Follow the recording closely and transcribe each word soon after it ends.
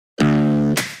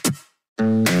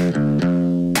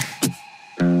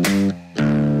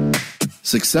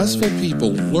Successful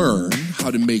people learn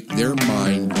how to make their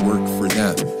mind work for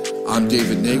them. I'm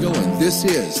David Nagel, and this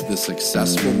is the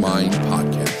Successful Mind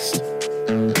Podcast.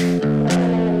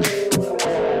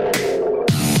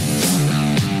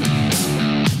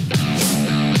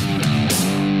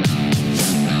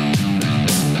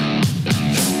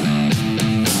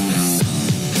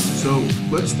 So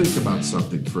let's think about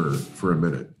something for a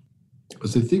minute,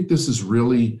 because I think this is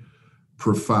really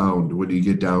profound when you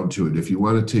get down to it, if you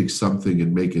want to take something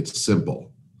and make it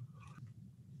simple.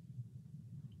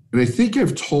 And I think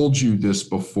I've told you this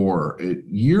before.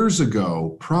 Years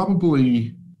ago,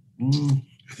 probably,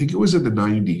 I think it was in the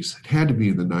 90s. It had to be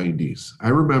in the 90s. I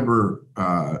remember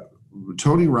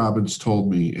Tony Robbins told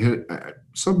me,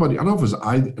 somebody, I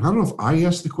don't know if I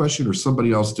asked the question or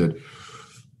somebody else did,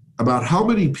 about how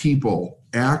many people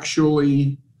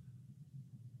actually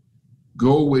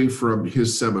go away from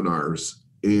his seminars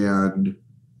and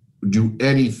do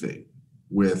anything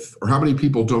with, or how many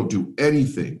people don't do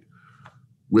anything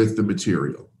with the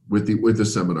material, with the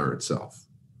seminar itself.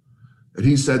 And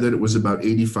he said that it was about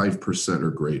 85% or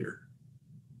greater.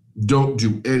 Don't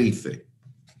do anything.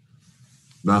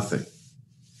 Nothing.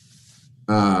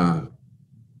 And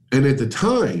at the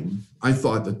time, I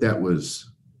thought that was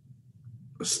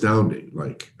astounding.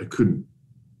 Like, I couldn't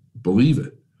believe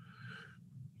it.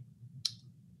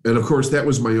 And of course, that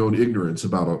was my own ignorance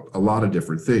about a lot of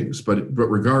different things. But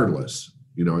regardless,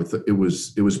 I thought it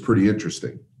was pretty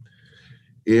interesting.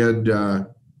 And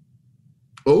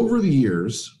over the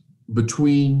years,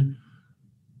 between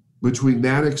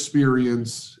that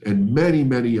experience and many,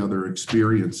 many other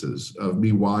experiences of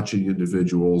me watching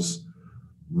individuals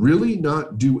really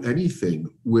not do anything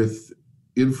with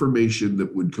information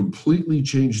that would completely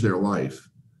change their life,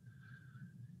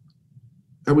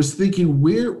 I was thinking,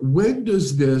 when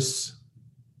does this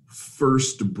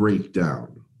first break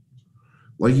down?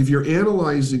 Like, if you're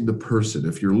analyzing the person,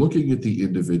 if you're looking at the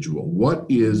individual, what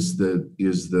is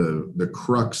the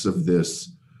crux of this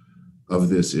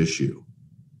issue?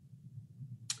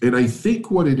 And I think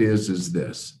what it is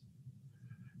this.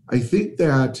 I think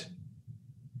that,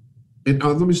 and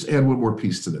let me just add one more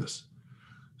piece to this.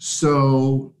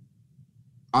 So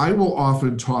I will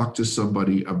often talk to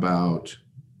somebody about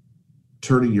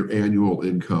turning your annual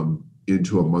income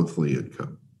into a monthly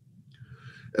income.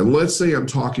 And let's say I'm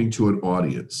talking to an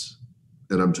audience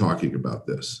and I'm talking about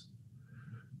this.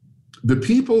 The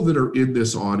people that are in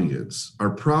this audience are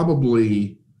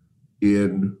probably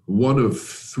in one of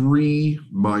three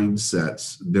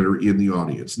mindsets that are in the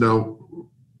audience. Now,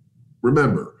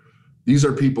 remember, these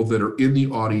are people that are in the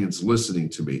audience listening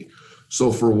to me.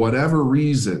 So for whatever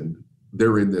reason,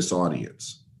 they're in this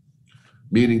audience,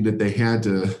 meaning that they had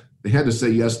to say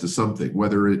yes to something,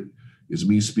 whether it is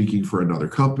me speaking for another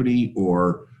company,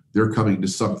 or they're coming to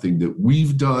something that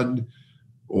we've done,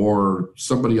 or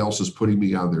somebody else is putting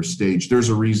me on their stage. There's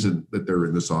a reason that they're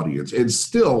in this audience. And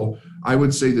still, I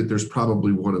would say that there's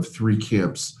probably one of three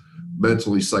camps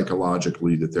mentally,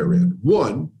 psychologically, that they're in.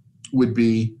 One would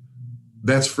be,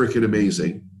 that's freaking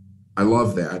amazing. I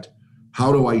love that.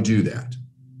 How do I do that?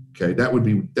 Okay, that would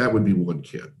be one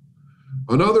camp.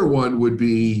 Another one would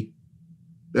be,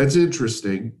 that's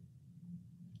interesting.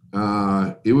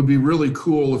 It would be really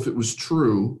cool if it was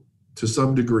true to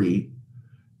some degree,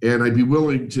 and I'd be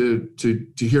willing to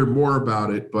hear more about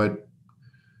it, but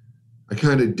I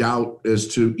kind of doubt as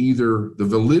to either the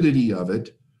validity of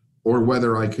it or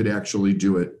whether I could actually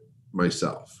do it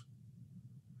myself.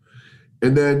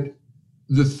 And then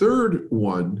the third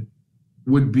one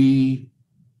would be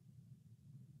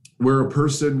where a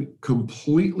person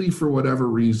completely, for whatever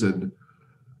reason,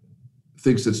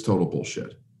 thinks it's total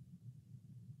bullshit.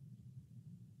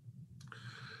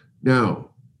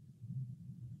 Now,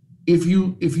 if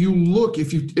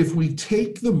we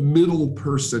take the middle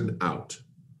person out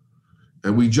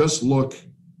and we just look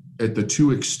at the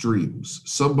two extremes,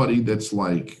 somebody that's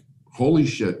like, holy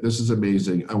shit, this is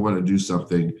amazing, I want to do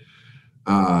something,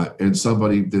 and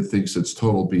somebody that thinks it's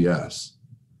total BS.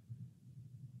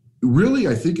 Really,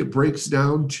 I think it breaks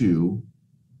down to,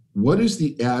 what is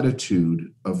the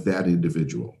attitude of that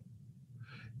individual?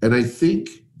 And I think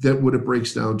that what it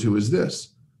breaks down to is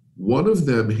this. One of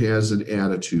them has an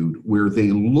attitude where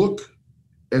they look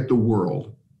at the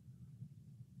world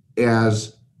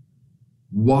as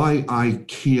why I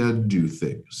can do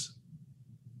things.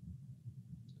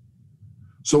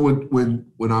 So when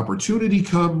opportunity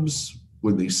comes,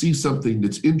 when they see something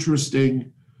that's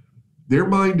interesting, their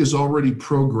mind is already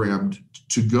programmed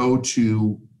to go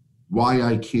to why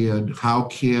I can, how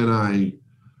can I,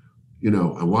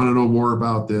 I want to know more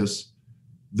about this.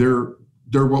 They're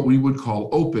they're what we would call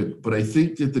open, but I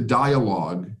think that the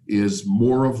dialogue is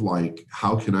more of like,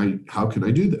 how can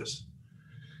I do this?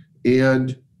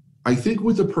 And I think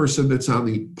with a person that's on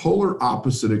the polar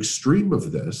opposite extreme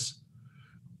of this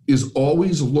is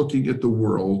always looking at the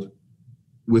world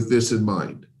with this in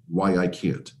mind: why I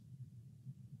can't.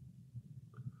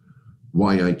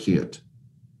 Why I can't.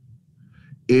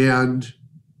 And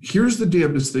here's the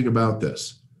damnedest thing about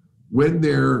this. When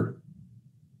they're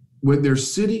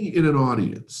sitting in an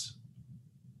audience,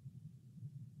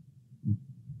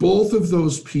 both of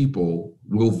those people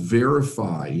will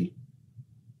verify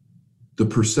the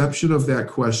perception of that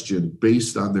question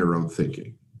based on their own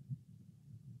thinking.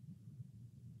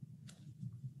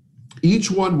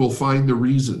 Each one will find the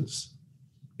reasons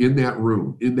in that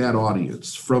room, in that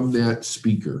audience, from that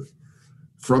speaker,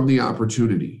 from the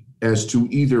opportunity, as to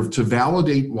either to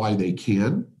validate why they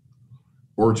can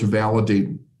or to validate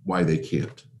why they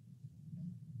can't.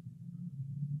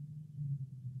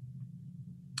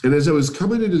 And as I was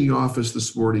coming into the office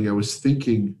this morning, I was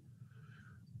thinking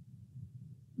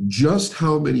just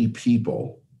how many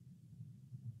people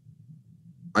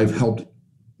I've helped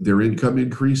their income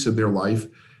increase in their life,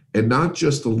 and not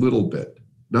just a little bit,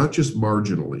 not just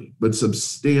marginally, but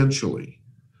substantially,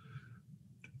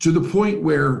 to the point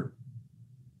where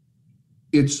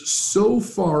it's so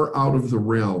far out of the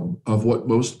realm of what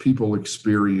most people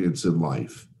experience in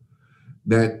life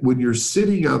that when you're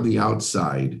sitting on the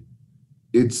outside,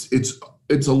 it's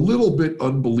a little bit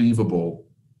unbelievable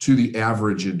to the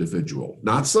average individual,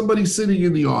 not somebody sitting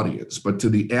in the audience, but to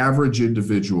the average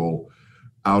individual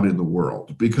out in the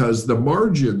world, because the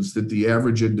margins that the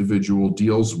average individual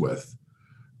deals with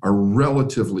are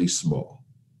relatively small.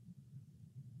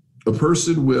 A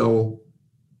person will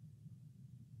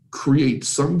create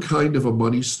some kind of a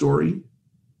money story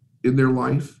in their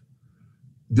life.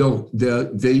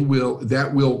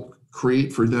 That will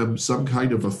create for them some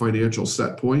kind of a financial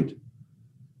set point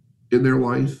in their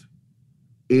life.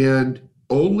 And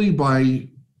only by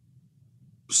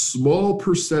small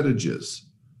percentages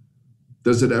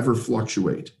does it ever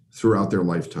fluctuate throughout their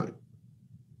lifetime.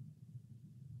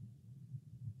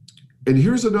 And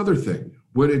here's another thing.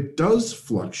 When it does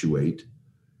fluctuate,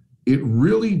 it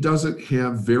really doesn't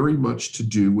have very much to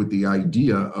do with the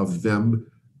idea of them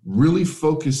really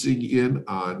focusing in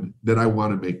on that I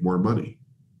want to make more money.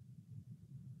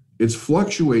 It's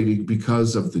fluctuating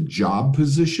because of the job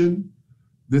position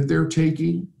that they're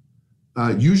taking.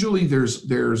 Usually there's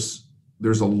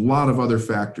a lot of other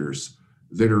factors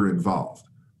that are involved.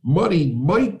 Money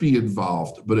might be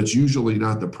involved, but it's usually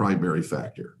not the primary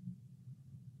factor.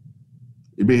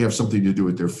 It may have something to do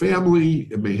with their family.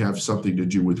 It may have something to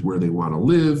do with where they want to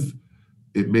live.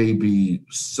 It may be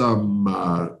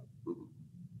some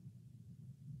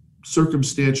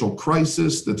circumstantial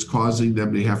crisis that's causing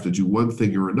them to have to do one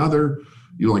thing or another.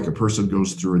 You know, like a person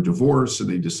goes through a divorce and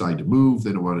they decide to move.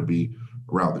 They don't want to be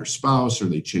around their spouse, or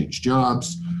they change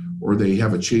jobs, or they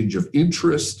have a change of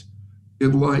interest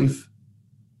in life.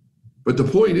 But the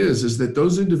point is that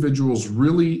those individuals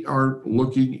really aren't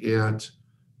looking at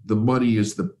the money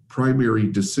as the primary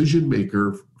decision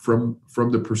maker from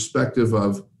the perspective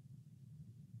of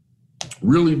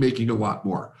really making a lot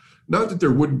more. Not that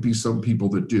there wouldn't be some people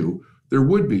that do, there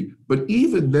would be. But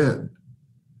even then,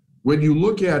 when you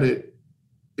look at it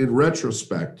in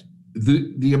retrospect,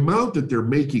 the amount that they're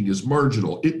making is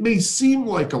marginal. It may seem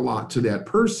like a lot to that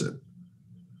person,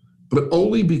 but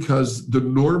only because the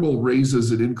normal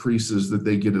raises and increases that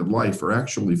they get in life are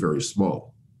actually very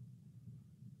small.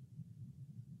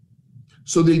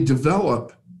 So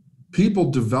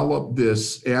people develop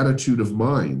this attitude of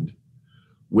mind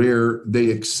where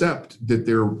they accept that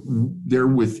they're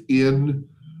within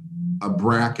a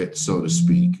bracket, so to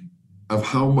speak, of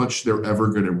how much they're ever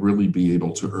going to really be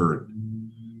able to earn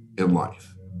in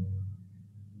life.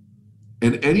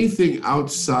 And anything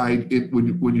outside it,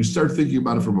 when you start thinking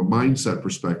about it from a mindset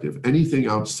perspective, anything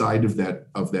outside of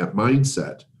that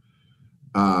mindset,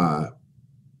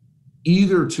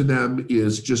 either to them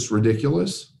is just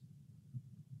ridiculous,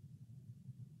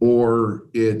 or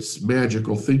it's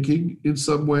magical thinking in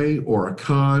some way, or a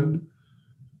con,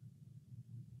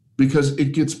 because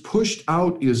it gets pushed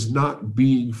out as not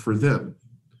being for them.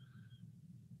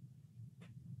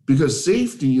 Because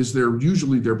safety is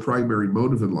usually their primary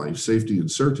motive in life, safety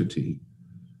and certainty.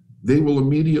 They will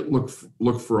immediately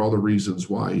look for all the reasons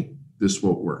why this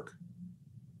won't work.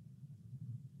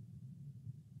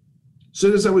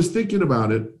 So as I was thinking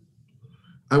about it,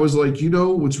 I was like,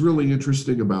 what's really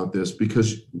interesting about this,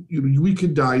 because we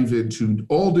can dive into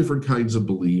all different kinds of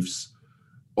beliefs,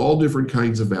 all different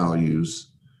kinds of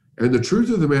values. And the truth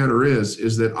of the matter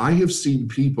is that I have seen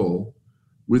people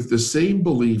with the same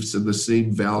beliefs and the same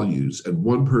values, and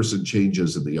one person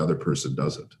changes and the other person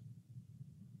doesn't.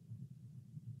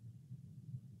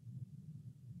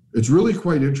 It's really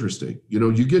quite interesting.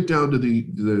 You get down to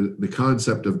the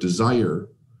concept of desire,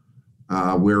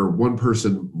 where one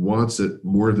person wants it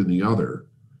more than the other.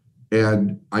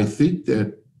 And I think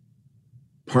that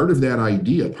part of that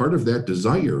idea, part of that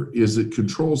desire, is it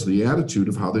controls the attitude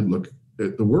of how they look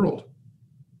at the world.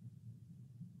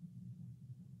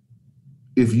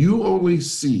 If you only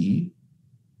see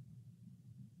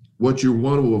what you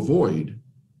want to avoid,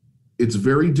 it's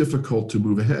very difficult to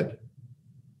move ahead.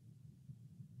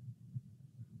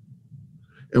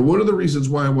 And one of the reasons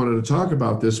why I wanted to talk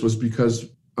about this was because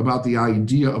about the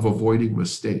idea of avoiding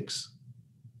mistakes.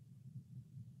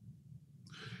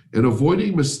 And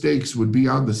avoiding mistakes would be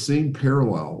on the same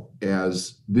parallel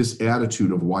as this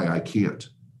attitude of why I can't.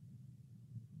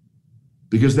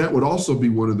 Because that would also be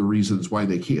one of the reasons why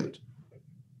they can't.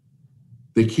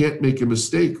 They can't make a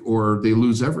mistake or they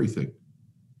lose everything.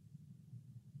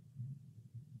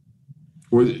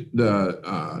 Or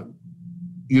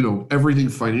everything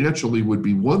financially would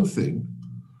be one thing,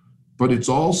 but it's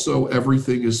also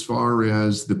everything as far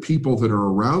as the people that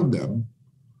are around them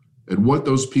and what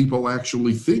those people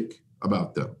actually think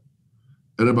about them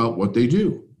and about what they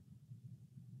do.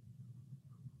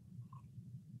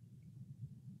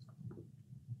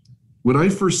 When I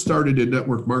first started in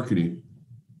network marketing,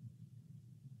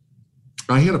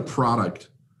 I had a product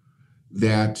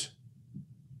that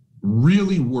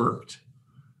really worked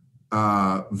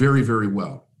very, very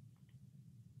well.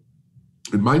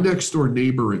 And my next door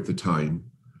neighbor at the time,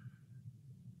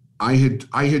 I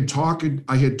had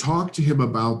talked to him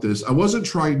about this. I wasn't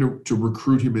trying to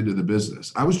recruit him into the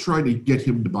business. I was trying to get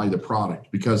him to buy the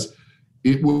product because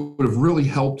it would have really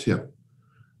helped him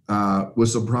with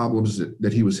some problems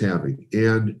that he was having.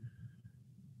 And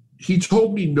he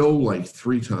told me no like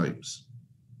 3 times.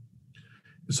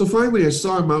 So finally I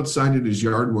saw him outside in his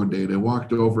yard one day and I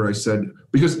walked over. I said,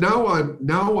 because now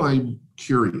I'm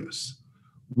curious,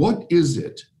 what is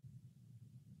it?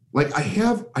 Like I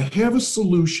have a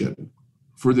solution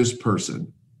for this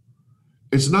person.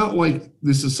 It's not like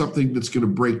this is something that's going to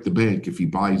break the bank if he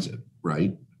buys it,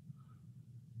 right?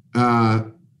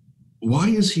 Why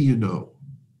is he a no?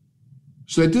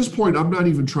 So at this point, I'm not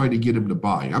even trying to get him to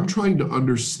buy. I'm trying to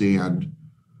understand,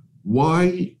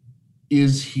 why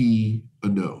is he a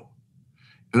no?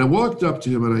 And I walked up to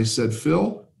him and I said,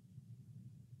 Phil,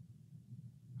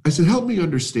 I said, help me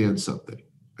understand something.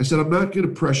 I said, I'm not going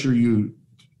to pressure you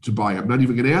to buy. I'm not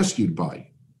even going to ask you to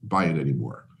buy it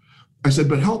anymore. I said,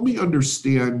 but help me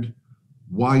understand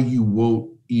why you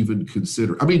won't even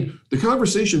consider. I mean, the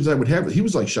conversations I would have, he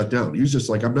was like shut down. He was just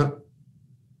like, I'm not,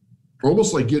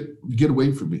 almost like get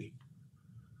away from me.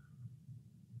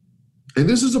 And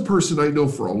this is a person I know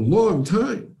for a long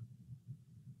time.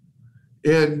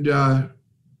 And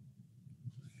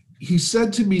he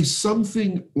said to me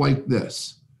something like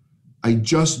this: I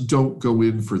just don't go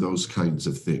in for those kinds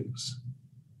of things.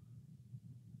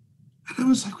 And I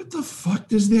was like, what the fuck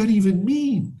does that even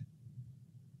mean?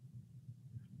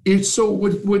 It's so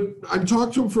what I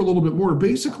talked to him for a little bit more.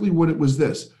 Basically what it was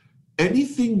this: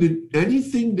 anything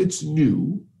that's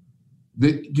new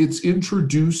that gets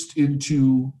introduced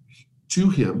to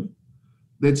him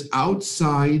that's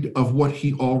outside of what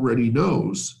he already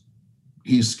knows,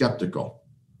 he's skeptical.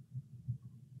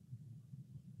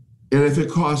 And if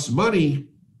it costs money,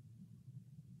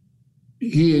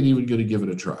 he ain't even going to give it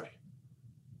a try.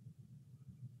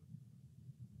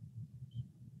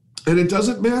 And it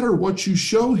doesn't matter what you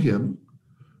show him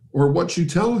or what you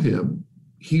tell him,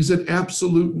 he's an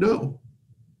absolute no.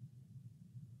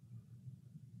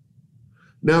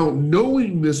 Now,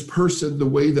 knowing this person the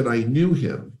way that I knew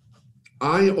him,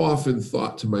 I often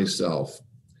thought to myself,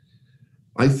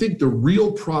 I think the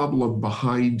real problem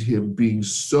behind him being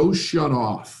so shut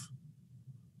off,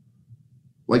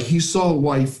 like he saw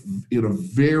life in a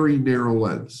very narrow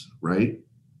lens, right?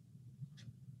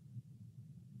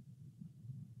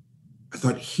 I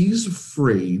thought he's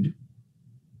afraid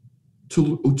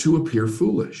to appear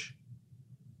foolish.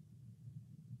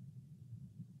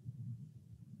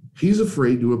 He's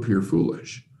afraid to appear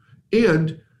foolish.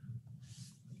 And,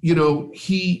 you know,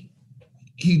 he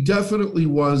definitely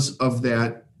was of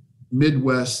that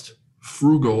Midwest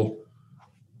frugal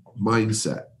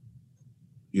mindset.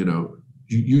 You know,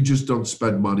 you just don't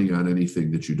spend money on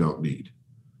anything that you don't need.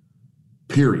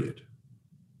 Period.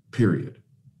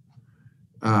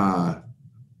 And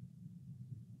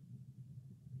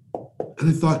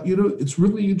I thought, you know, it's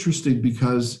really interesting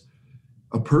because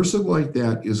a person like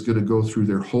that is going to go through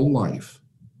their whole life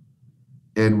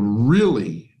and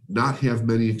really not have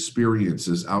many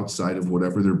experiences outside of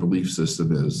whatever their belief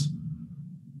system is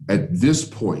at this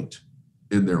point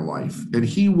in their life. And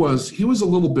he was a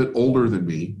little bit older than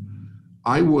me.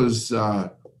 I was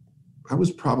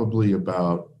probably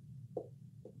about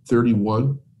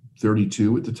 31,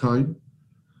 32 at the time.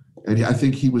 And I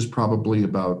think he was probably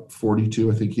about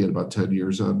 42. I think he had about 10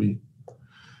 years on me.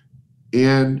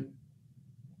 And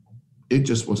it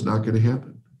just was not going to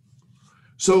happen.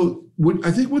 So I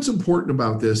think what's important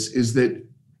about this is that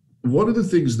one of the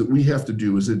things that we have to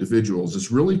do as individuals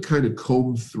is really kind of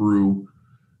comb through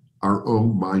our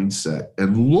own mindset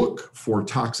and look for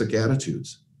toxic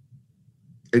attitudes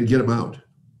and get them out.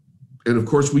 And of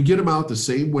course, we get them out the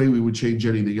same way we would change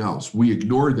anything else. We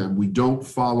ignore them. We don't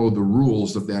follow the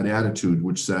rules of that attitude,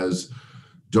 which says,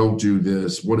 don't do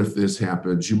this. What if this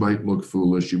happens? You might look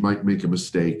foolish. You might make a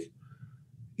mistake.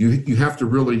 You have to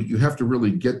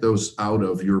really get those out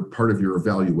of your part of your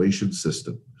evaluation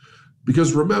system.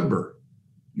 Because remember,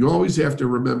 you always have to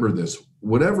remember this.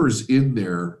 Whatever's in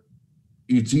there,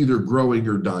 it's either growing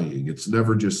or dying. It's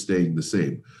never just staying the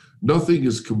same. Nothing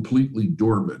is completely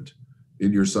dormant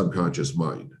in your subconscious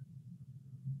mind.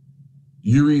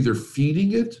 You're either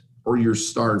feeding it or you're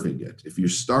starving it. If you're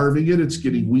starving it, it's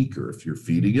getting weaker. If you're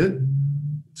feeding it,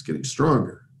 it's getting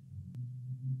stronger.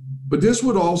 But this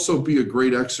would also be a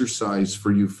great exercise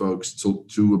for you folks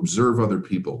to observe other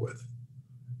people with.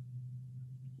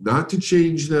 Not to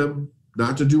change them,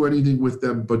 not to do anything with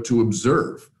them, but to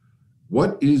observe.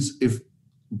 What is, if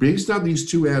based on these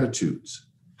two attitudes,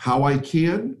 how I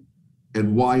can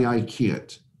and why I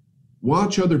can't.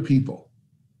 Watch other people.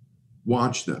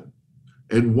 Watch them.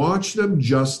 And watch them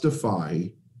justify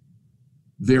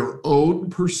their own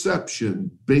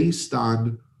perception based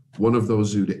on one of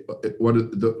those two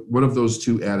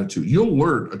attitudes. You'll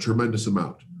learn a tremendous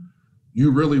amount.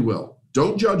 You really will.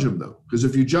 Don't judge them, though, because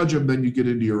if you judge them, then you get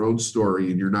into your own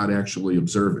story and you're not actually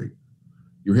observing.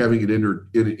 You're having an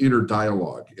inner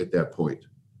dialogue at that point.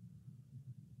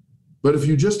 But if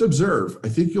you just observe, I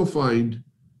think you'll find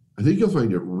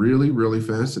it really, really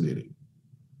fascinating.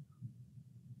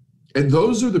 And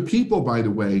those are the people, by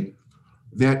the way,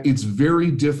 that it's very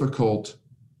difficult.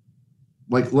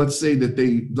 Like, let's say that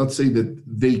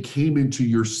they came into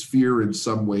your sphere in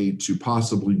some way to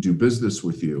possibly do business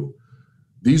with you.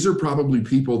 These are probably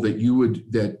people that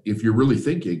if you're really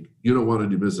thinking, you don't want to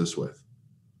do business with.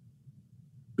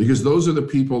 Because those are the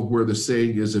people where the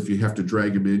saying is, if you have to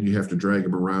drag them in, you have to drag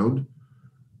them around.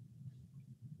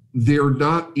 They're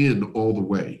not in all the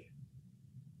way,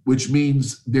 which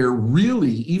means they're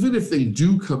really, even if they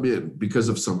do come in because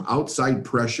of some outside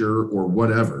pressure or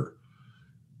whatever,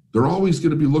 they're always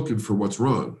going to be looking for what's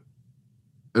wrong.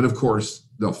 And of course,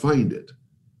 they'll find it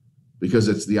because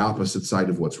it's the opposite side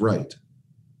of what's right.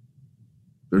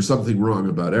 There's something wrong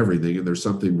about everything, and there's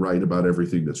something right about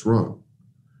everything that's wrong.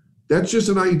 That's just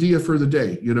an idea for the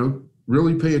day,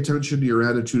 Really pay attention to your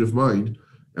attitude of mind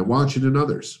and watch it in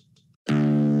others.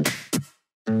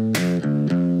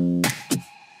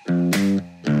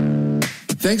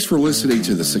 Thanks for listening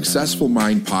to the Successful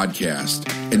Mind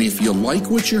podcast. And if you like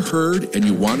what you heard and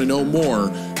you want to know more,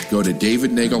 go to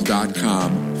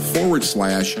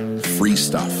davidnagel.com/free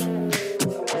stuff.